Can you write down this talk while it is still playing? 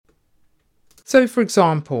So, for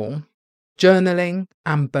example, journaling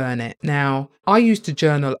and burn it. Now, I used to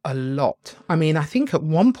journal a lot. I mean, I think at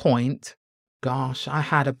one point, gosh, I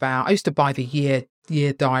used to buy the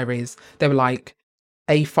year diaries. They were like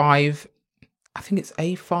A5, I think it's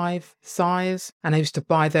A5 size, and I used to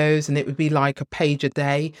buy those, and it would be like a page a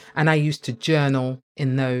day, and I used to journal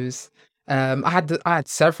in those. I had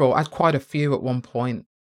several. I had quite a few at one point.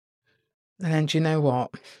 And then do you know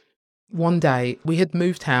what? One day we had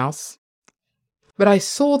moved house. But I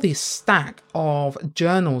saw this stack of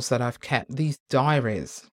journals that I've kept, these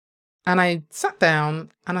diaries, and I sat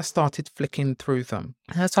down and I started flicking through them.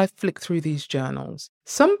 And as I flicked through these journals,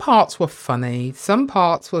 some parts were funny, some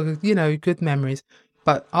parts were, good memories.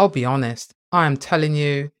 But I'll be honest, I am telling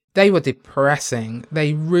you, they were depressing.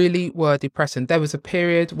 They really were depressing. There was a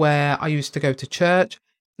period where I used to go to church,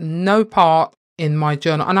 no part in my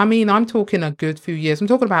journal. And I mean, I'm talking a good few years, I'm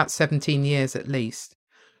talking about 17 years at least.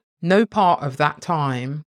 No part of that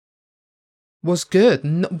time was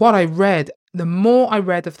good. What I read, the more I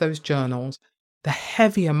read of those journals, the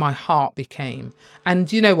heavier my heart became.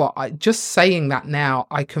 And you know what? Just saying that now,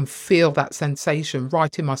 I can feel that sensation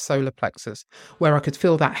right in my solar plexus, where I could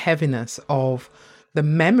feel that heaviness of the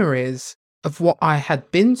memories of what I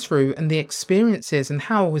had been through and the experiences and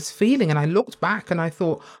how I was feeling. And I looked back and I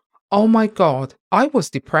thought, oh my God, I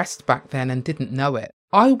was depressed back then and didn't know it.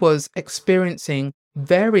 I was experiencing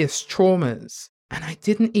various traumas and I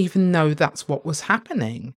didn't even know that's what was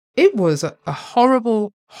happening. It was a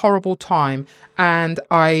horrible, horrible time. And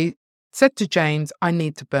I said to James, I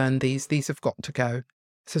need to burn these. These have got to go.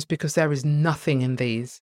 He says, because there is nothing in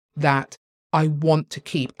these that I want to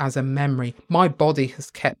keep as a memory. My body has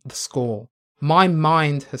kept the score. My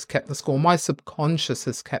mind has kept the score. My subconscious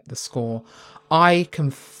has kept the score. I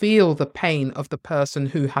can feel the pain of the person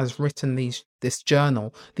who has written these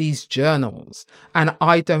journals, and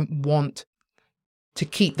I don't want to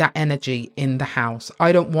keep that energy in the house.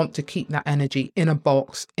 I don't want to keep that energy in a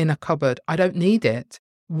box, in a cupboard. I don't need it.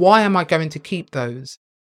 Why am I going to keep those?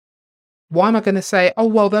 Why am I going to say, oh,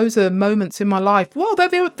 well, those are moments in my life? Well,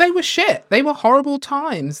 they were shit. They were horrible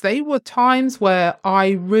times. They were times where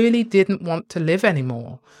I really didn't want to live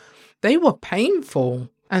anymore. They were painful.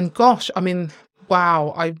 And gosh, I mean,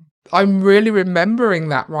 wow, I'm really remembering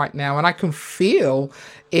that right now. And I can feel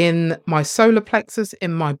in my solar plexus,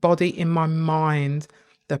 in my body, in my mind,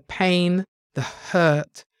 the pain, the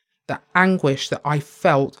hurt, the anguish that I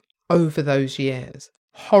felt over those years.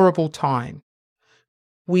 Horrible time.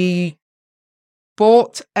 We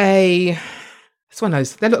bought it's one of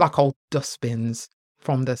those, they look like old dustbins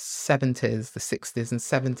from the 70s, the 60s and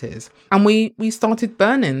 70s. And we started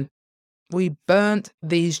burning. We burnt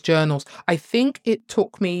these journals. I think it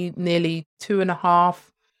took me nearly 2.5,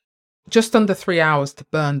 just under 3 hours to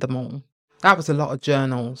burn them all. That was a lot of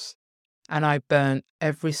journals. And I burnt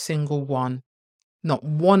every single one. Not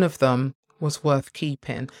one of them was worth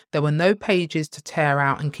keeping. There were no pages to tear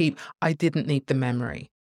out and keep. I didn't need the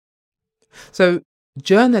memory. So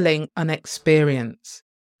journaling an experience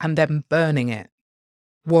and then burning it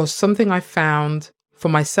was something I found for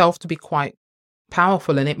myself to be quite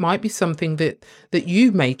powerful, and it might be something that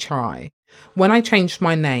you may try. When I changed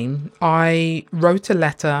my name, I wrote a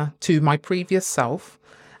letter to my previous self,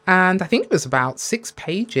 and I think it was about 6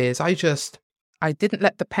 pages. I didn't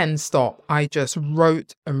let the pen stop. I just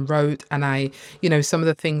wrote and wrote, and some of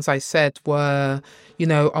the things I said were,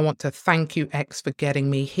 I want to thank you, X, for getting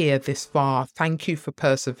me here this far. Thank you for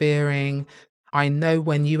persevering. I know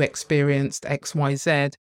when you experienced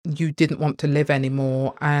XYZ, you didn't want to live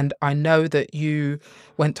anymore. And I know that you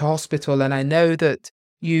went to hospital, and I know that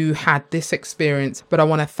you had this experience, but I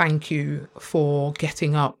want to thank you for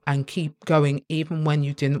getting up and keep going even when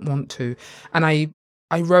you didn't want to. And I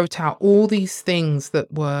wrote out all these things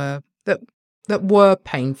that were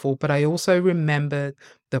painful, but I also remembered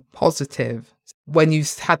the positive. When you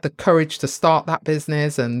had the courage to start that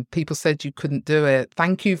business and people said you couldn't do it,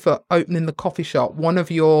 thank you for opening the coffee shop, one of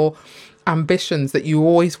your ambitions that you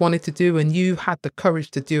always wanted to do, and you had the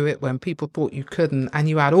courage to do it when people thought you couldn't. And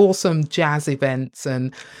you had awesome jazz events,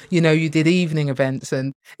 and you did evening events,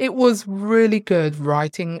 and it was really good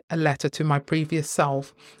writing a letter to my previous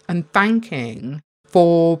self and thanking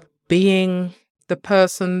for being the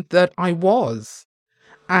person that I was,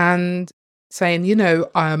 and saying,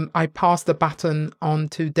 I passed the baton on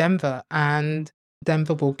to Denver, and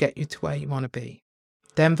Denver will get you to where you want to be.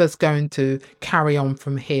 Denver's going to carry on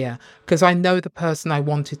from here, because I know the person I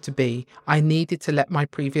wanted to be. I needed to let my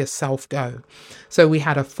previous self go. So we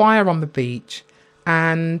had a fire on the beach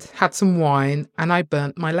and had some wine, and I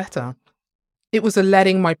burnt my letter. It was a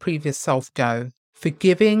letting my previous self go,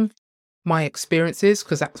 forgiving my experiences,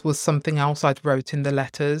 because that was something else I'd wrote in the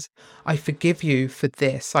letters. I forgive you for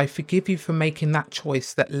this. I forgive you for making that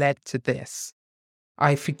choice that led to this.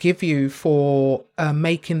 I forgive you for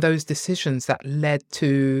making those decisions that led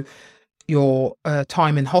to your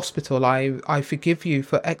time in hospital. I forgive you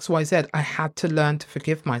for XYZ. I had to learn to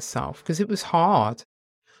forgive myself because it was hard,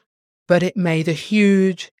 but it made a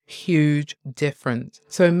huge, huge difference.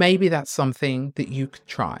 So maybe that's something that you could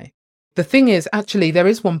try. The thing is, actually, there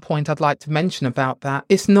is one point I'd like to mention about that.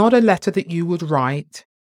 It's not a letter that you would write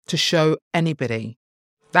to show anybody.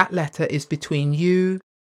 That letter is between you,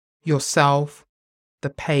 yourself, the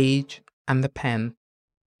page, and the pen.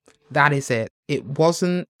 That is it. It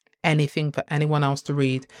wasn't anything for anyone else to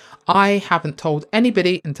read. I haven't told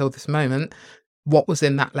anybody until this moment what was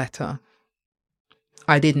in that letter.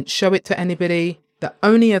 I didn't show it to anybody. The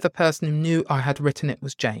only other person who knew I had written it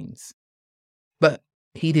was James. But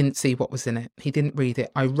he didn't see what was in it. He didn't read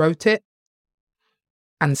it. I wrote it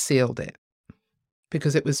and sealed it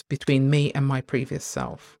because it was between me and my previous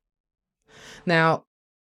self. Now,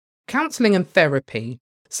 counseling and therapy.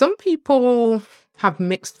 Some people have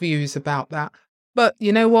mixed views about that. But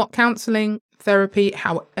you know what? Counseling, therapy,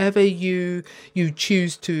 however you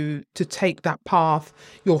choose to take that path,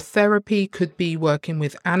 your therapy could be working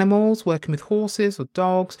with animals, working with horses or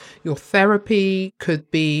dogs. Your therapy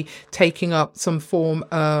could be taking up some form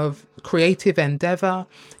of creative endeavor.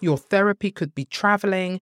 Your therapy could be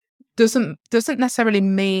traveling. Doesn't necessarily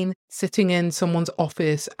mean sitting in someone's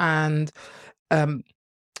office and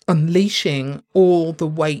unleashing all the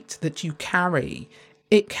weight that you carry.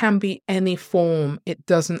 It can be any form. It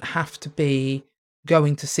doesn't have to be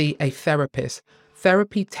going to see a therapist.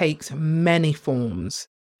 Therapy takes many forms.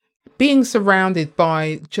 Being surrounded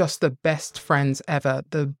by just the best friends ever,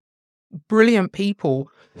 the brilliant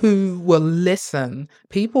people who will listen,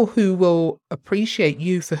 people who will appreciate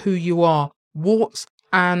you for who you are, warts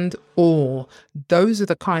and all. Those are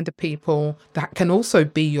the kind of people that can also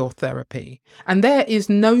be your therapy. And there is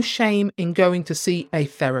no shame in going to see a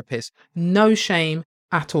therapist. No shame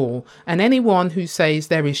at all. And anyone who says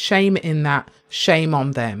there is shame in that, shame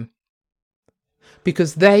on them.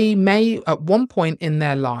 Because they may, at one point in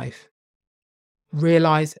their life,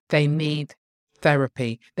 realize they need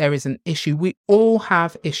therapy. There is an issue. We all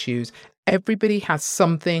have issues. Everybody has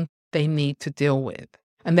something they need to deal with.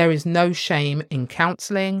 And there is no shame in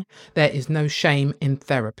counseling. There is no shame in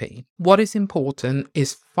therapy. What is important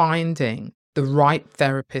is finding the right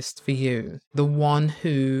therapist for you, the one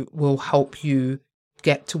who will help you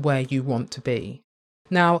get to where you want to be.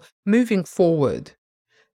 Now, moving forward,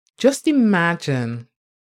 just imagine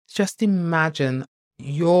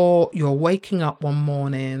you're waking up one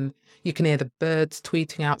morning, you can hear the birds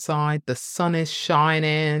tweeting outside, the sun is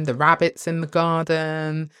shining, the rabbits in the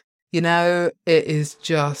garden. It is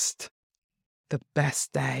just the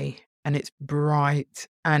best day, and it's bright,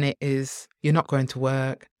 and you're not going to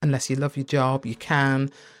work unless you love your job, you can,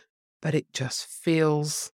 but it just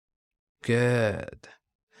feels good.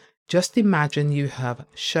 Just imagine you have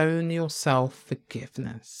shown yourself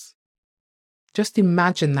forgiveness. Just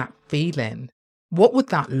imagine that feeling. What would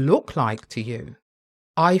that look like to you?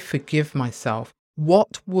 I forgive myself.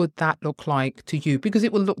 What would that look like to you? Because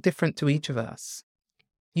it will look different to each of us.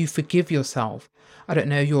 You forgive yourself. I don't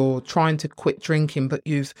know, you're trying to quit drinking, but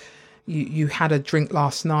you had a drink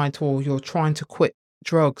last night, or you're trying to quit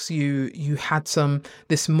drugs. You had some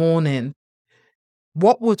this morning.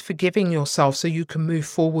 What would forgiving yourself so you can move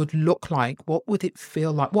forward look like? What would it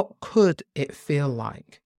feel like? What could it feel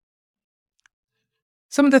like?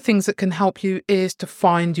 Some of the things that can help you is to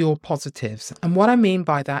find your positives. And what I mean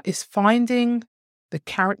by that is finding the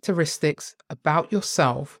characteristics about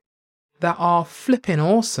yourself that are flipping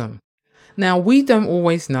awesome. Now, we don't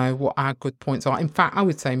always know what our good points are. In fact, I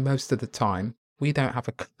would say most of the time, we don't have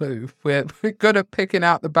a clue. We're good at picking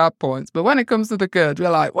out the bad points. But when it comes to the good, we're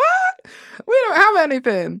like, what? We don't have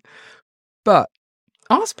anything. But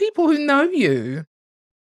ask people who know you.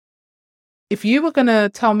 If you were going to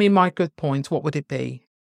tell me my good points, what would it be?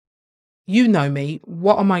 You know me.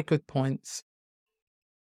 What are my good points?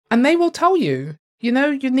 And they will tell you. You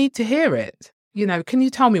need to hear it. Can you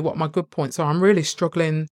tell me what my good points are? I'm really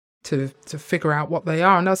struggling to figure out what they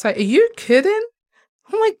are. And I'll say, are you kidding?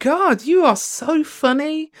 Oh my God, you are so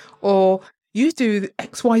funny. Or you do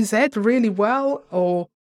XYZ really well. Or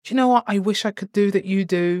do you know what I wish I could do that you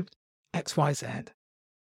do? XYZ.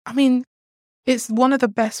 I mean, it's one of the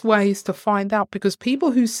best ways to find out, because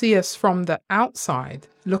people who see us from the outside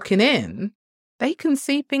looking in, they can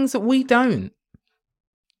see things that we don't.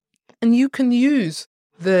 And you can use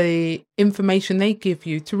the information they give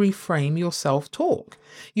you to reframe your self-talk.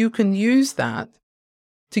 You can use that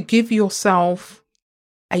to give yourself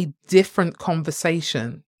a different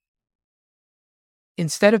conversation.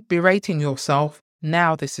 Instead of berating yourself,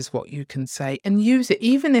 now this is what you can say, and use it.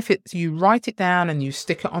 Even if it's you write it down and you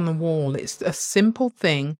stick it on the wall, it's a simple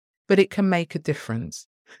thing, but it can make a difference.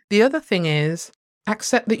 The other thing is,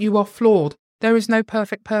 accept that you are flawed. There is no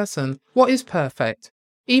perfect person. What is perfect?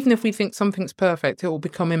 Even if we think something's perfect, it will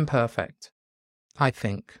become imperfect, I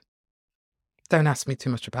think. Don't ask me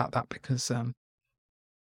too much about that because,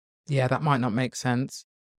 that might not make sense.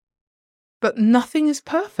 But nothing is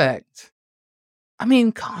perfect. I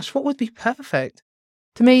mean, gosh, what would be perfect?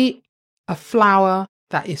 To me, a flower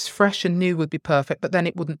that is fresh and new would be perfect, but then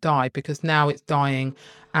it wouldn't die because now it's dying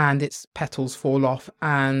and its petals fall off,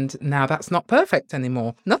 and now that's not perfect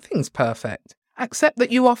anymore. Nothing's perfect. Accept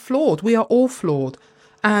that you are flawed. We are all flawed.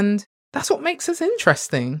 And that's what makes us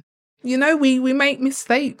interesting. We make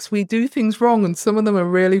mistakes. We do things wrong, and some of them are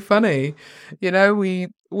really funny.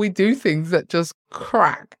 We do things that just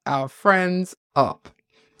crack our friends up.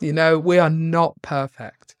 We are not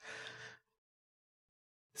perfect.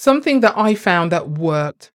 Something that I found that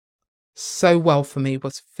worked so well for me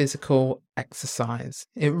was physical exercise.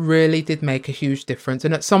 It really did make a huge difference.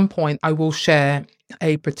 And at some point, I will share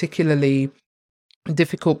a particularly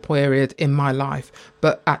difficult period in my life.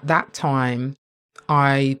 But at that time,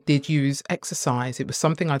 I did use exercise. It was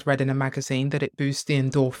something I'd read in a magazine that it boosts the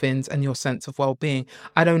endorphins and your sense of well-being.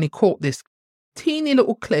 I'd only caught this teeny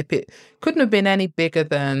little clip. It couldn't have been any bigger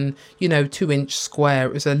than, 2-inch square.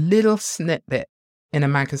 It was a little snippet in a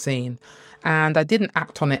magazine. And I didn't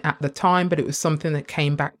act on it at the time, but it was something that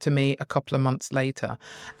came back to me a couple of months later.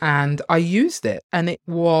 And I used it, and it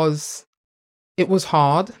was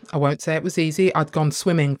hard. I won't say it was easy. I'd gone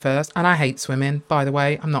swimming first, and I hate swimming, by the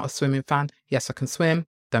way. I'm not a swimming fan. Yes, I can swim.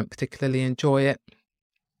 Don't particularly enjoy it.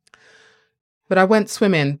 But I went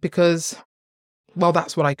swimming because, well,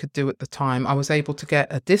 that's what I could do at the time. I was able to get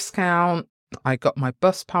a discount. I got my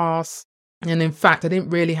bus pass. And in fact, I didn't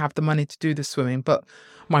really have the money to do the swimming, but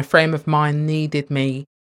my frame of mind needed me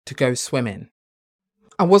to go swimming.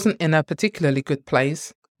 I wasn't in a particularly good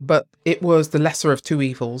place, but it was the lesser of two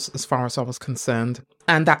evils as far as I was concerned.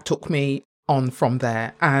 And that took me on from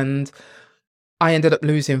there. And I ended up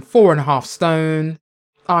losing 4.5 stone.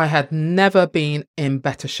 I had never been in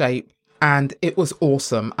better shape, and it was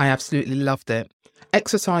awesome. I absolutely loved it.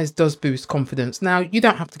 Exercise does boost confidence. Now, you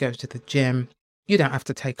don't have to go to the gym. You don't have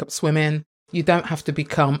to take up swimming. You don't have to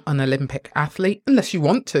become an Olympic athlete unless you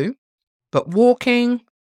want to. But walking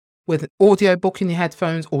with an audiobook in your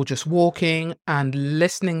headphones, or just walking and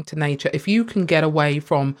listening to nature, if you can get away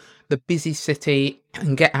from the busy city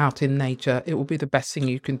and get out in nature, it will be the best thing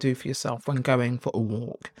you can do for yourself when going for a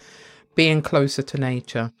walk. Being closer to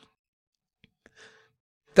nature.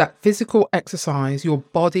 That physical exercise, your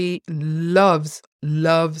body loves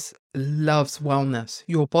wellness.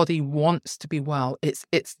 Your body wants to be well. It's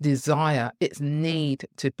its desire, its need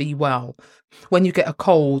to be well. When you get a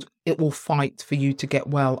cold, it will fight for you to get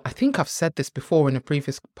well. I think I've said this before in a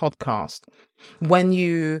previous podcast. When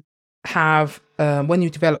you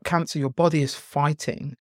develop cancer, your body is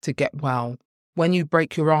fighting to get well. When you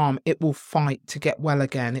break your arm, it will fight to get well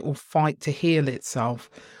again. It will fight to heal itself.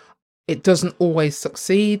 It doesn't always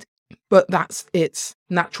succeed, but that's its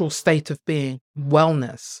natural state of being,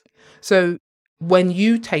 wellness. So when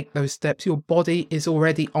you take those steps, your body is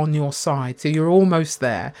already on your side. So you're almost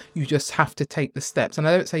there. You just have to take the steps. And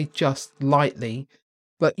I don't say just lightly,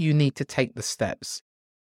 but you need to take the steps.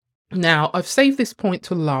 Now, I've saved this point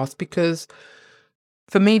to last because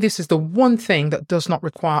for me, this is the one thing that does not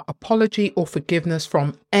require apology or forgiveness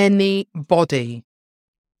from anybody.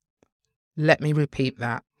 Let me repeat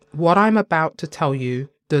that. What I'm about to tell you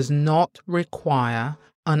does not require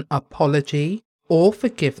an apology or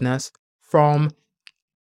forgiveness from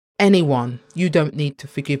anyone. You don't need to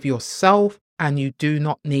forgive yourself, and you do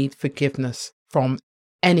not need forgiveness from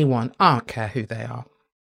anyone. I don't care who they are.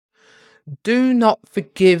 Do not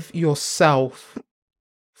forgive yourself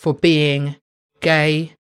for being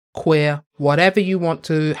gay, queer, whatever you want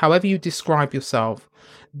to, however you describe yourself.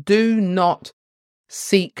 Do not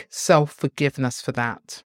seek self-forgiveness for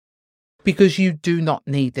that, because you do not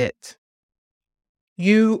need it.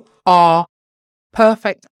 You are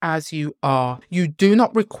perfect as you are. You do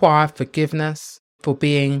not require forgiveness for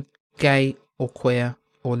being gay or queer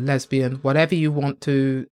or lesbian, whatever you want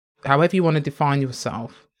to, however you want to define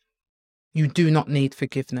yourself. You do not need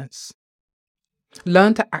forgiveness.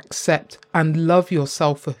 Learn to accept and love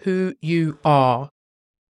yourself for who you are.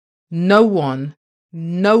 No one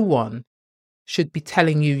should be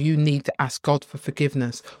telling you you need to ask God for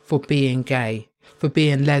forgiveness for being gay, for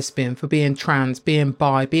being lesbian, for being trans, being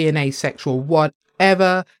bi, being asexual, whatever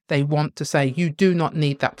whatever they want to say. You do not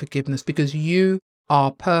need that forgiveness because you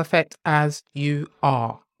are perfect as you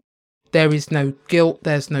are. There is no guilt,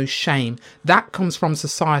 there's no shame. That comes from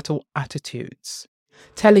societal attitudes,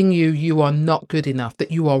 telling you you are not good enough,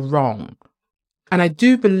 that you are wrong. And I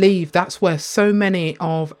do believe that's where so many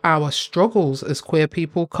of our struggles as queer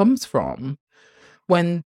people comes from.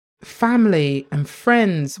 When family and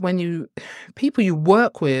friends, people you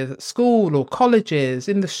work with at school or colleges,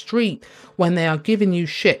 in the street, when they are giving you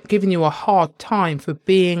shit, giving you a hard time for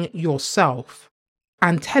being yourself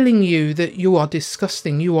and telling you that you are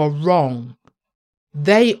disgusting, you are wrong.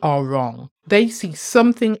 They are wrong. They see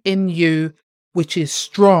something in you which is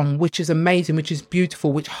strong, which is amazing, which is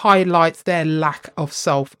beautiful, which highlights their lack of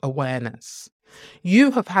self-awareness.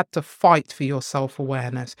 You have had to fight for your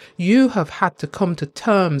self-awareness. You have had to come to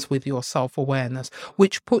terms with your self-awareness,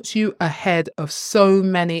 which puts you ahead of so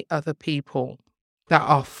many other people that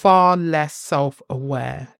are far less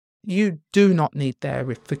self-aware. You do not need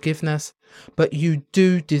their forgiveness, but you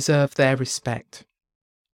do deserve their respect.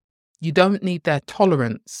 You don't need their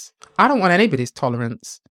tolerance. I don't want anybody's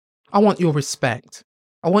tolerance. I want your respect.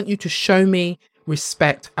 I want you to show me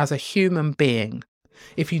respect as a human being.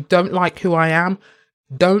 If you don't like who I am,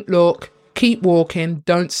 don't look, keep walking,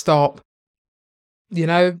 don't stop.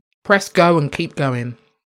 Press go and keep going.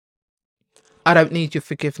 I don't need your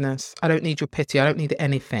forgiveness. I don't need your pity. I don't need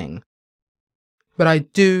anything. But I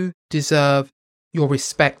do deserve your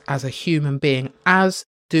respect as a human being, as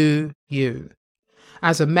do you.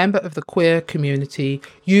 As a member of the queer community,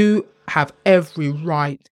 you have every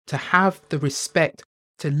right to have the respect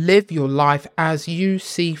to live your life as you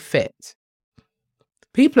see fit.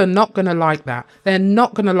 People are not going to like that. They're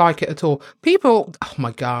not going to like it at all. People, oh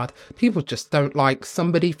my God, people just don't like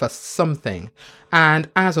somebody for something. And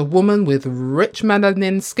as a woman with rich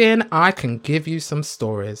melanin skin, I can give you some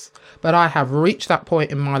stories. But I have reached that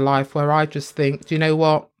point in my life where I just think, do you know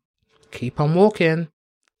what? Keep on walking.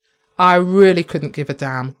 I really couldn't give a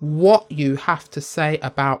damn what you have to say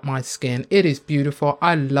about my skin. It is beautiful.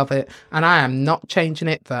 I love it. And I am not changing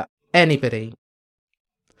it for anybody.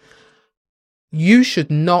 You should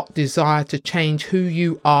not desire to change who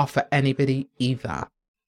you are for anybody either.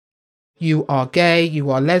 You are gay, you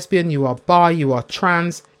are lesbian, you are bi, you are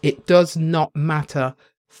trans. It does not matter.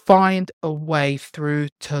 Find a way through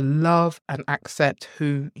to love and accept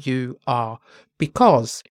who you are,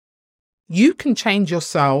 because you can change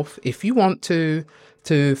yourself if you want to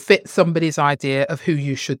fit somebody's idea of who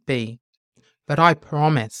you should be. But I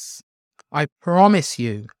promise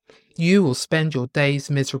you, you will spend your days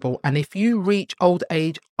miserable. And if you reach old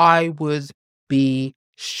age, I would be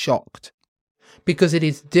shocked, because it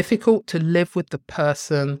is difficult to live with the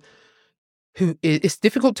person it's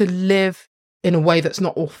difficult to live in a way that's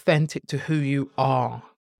not authentic to who you are.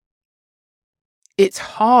 It's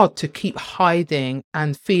hard to keep hiding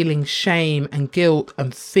and feeling shame and guilt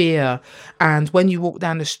and fear. And when you walk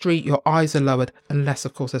down the street, your eyes are lowered, unless,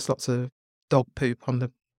 of course, there's lots of dog poop on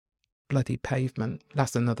the bloody pavement.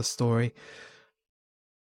 That's another story.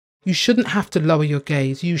 You shouldn't have to lower your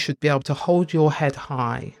gaze. You should be able to hold your head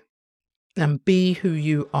high and be who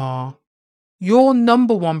you are. Your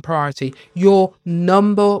number one priority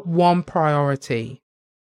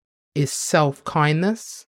is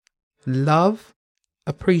self-kindness, love,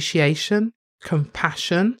 appreciation,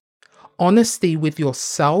 compassion, honesty with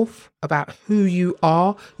yourself about who you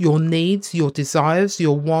are, your needs, your desires,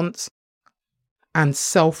 your wants, and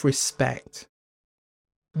self-respect.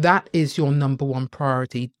 That is your number one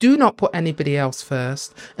priority. Do not put anybody else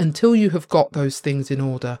first until you have got those things in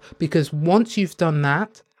order, because once you've done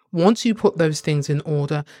that, once you put those things in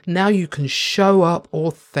order, now you can show up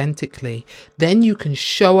authentically. Then you can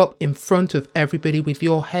show up in front of everybody with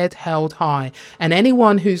your head held high. And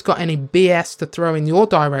anyone who's got any BS to throw in your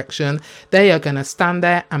direction, they are going to stand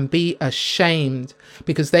there and be ashamed,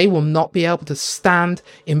 because they will not be able to stand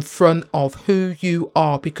in front of who you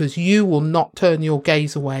are, because you will not turn your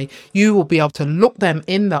gaze away. You will be able to look them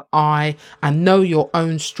in the eye and know your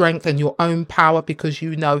own strength and your own power, because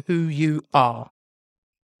you know who you are.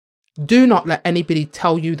 Do not let anybody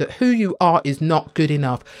tell you that who you are is not good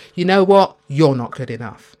enough. You know what? You're not good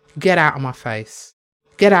enough. Get out of my face.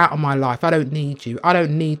 Get out of my life. I don't need you. I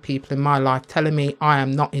don't need people in my life telling me I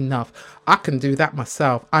am not enough. I can do that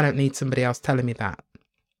myself. I don't need somebody else telling me that.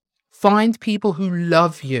 Find people who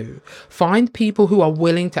love you. Find people who are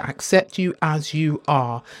willing to accept you as you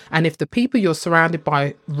are. And if the people you're surrounded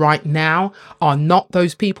by right now are not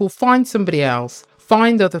those people, find somebody else.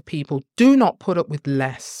 Find other people. Do not put up with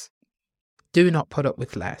less. Do not put up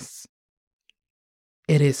with less.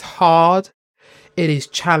 It is hard. It is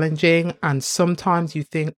challenging, and sometimes you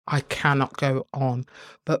think, I cannot go on.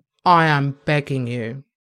 But I am begging you,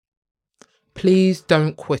 please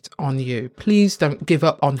don't quit on you. Please don't give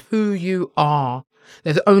up on who you are.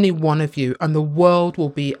 There's only one of you, and the world will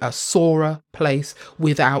be a sorer place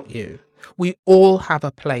without you. We all have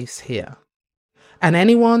a place here. And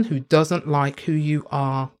anyone who doesn't like who you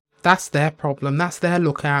are, that's their problem. That's their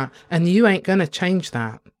lookout. And you ain't going to change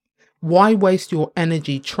that. Why waste your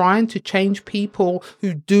energy trying to change people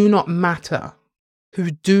who do not matter?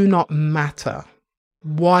 Who do not matter.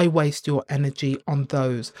 Why waste your energy on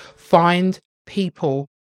those? Find people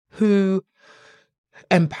who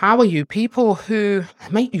empower you, people who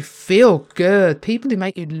make you feel good, people who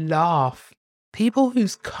make you laugh, people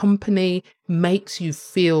whose company makes you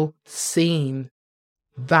feel seen,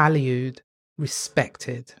 valued,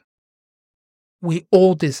 respected. We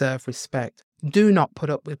all deserve respect. Do not put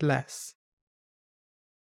up with less.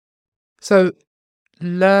 So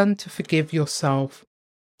learn to forgive yourself.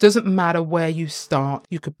 Doesn't matter where you start.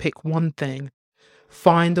 You could pick one thing.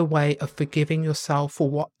 Find a way of forgiving yourself for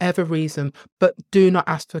whatever reason, but do not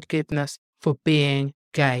ask forgiveness for being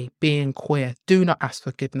gay, being queer. Do not ask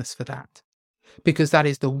forgiveness for that, because that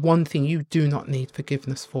is the one thing you do not need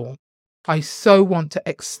forgiveness for. I so want to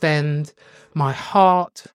extend my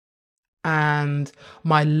heart and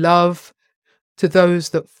my love to those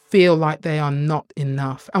that feel like they are not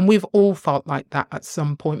enough. And we've all felt like that at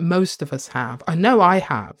some point. Most of us have. I know I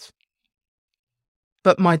have.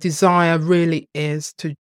 But my desire really is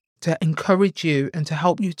to encourage you and to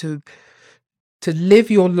help you to live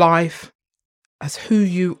your life as who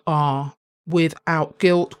you are, without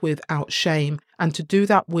guilt, without shame, and to do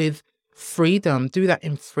that with freedom. Do that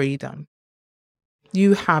in freedom.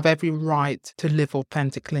 You have every right to live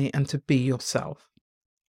authentically and to be yourself.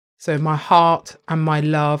 So my heart and my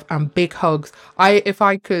love and big hugs. If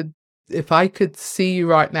I could see you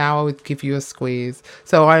right now, I would give you a squeeze.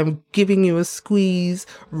 So I'm giving you a squeeze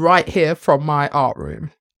right here from my art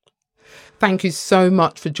room. Thank you so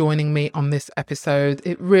much for joining me on this episode.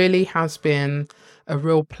 It really has been a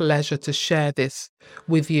real pleasure to share this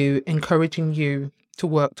with you, encouraging you to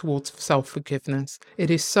work towards self-forgiveness.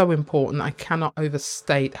 It is so important. I cannot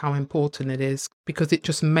overstate how important it is, because it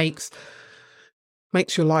just makes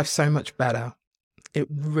your life so much better. It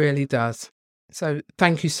really does. So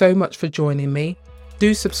thank you so much for joining me.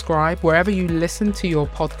 Do subscribe wherever you listen to your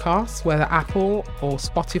podcasts, whether Apple or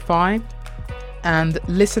Spotify, and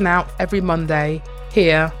listen out every Monday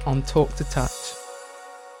here on Talk to Touch.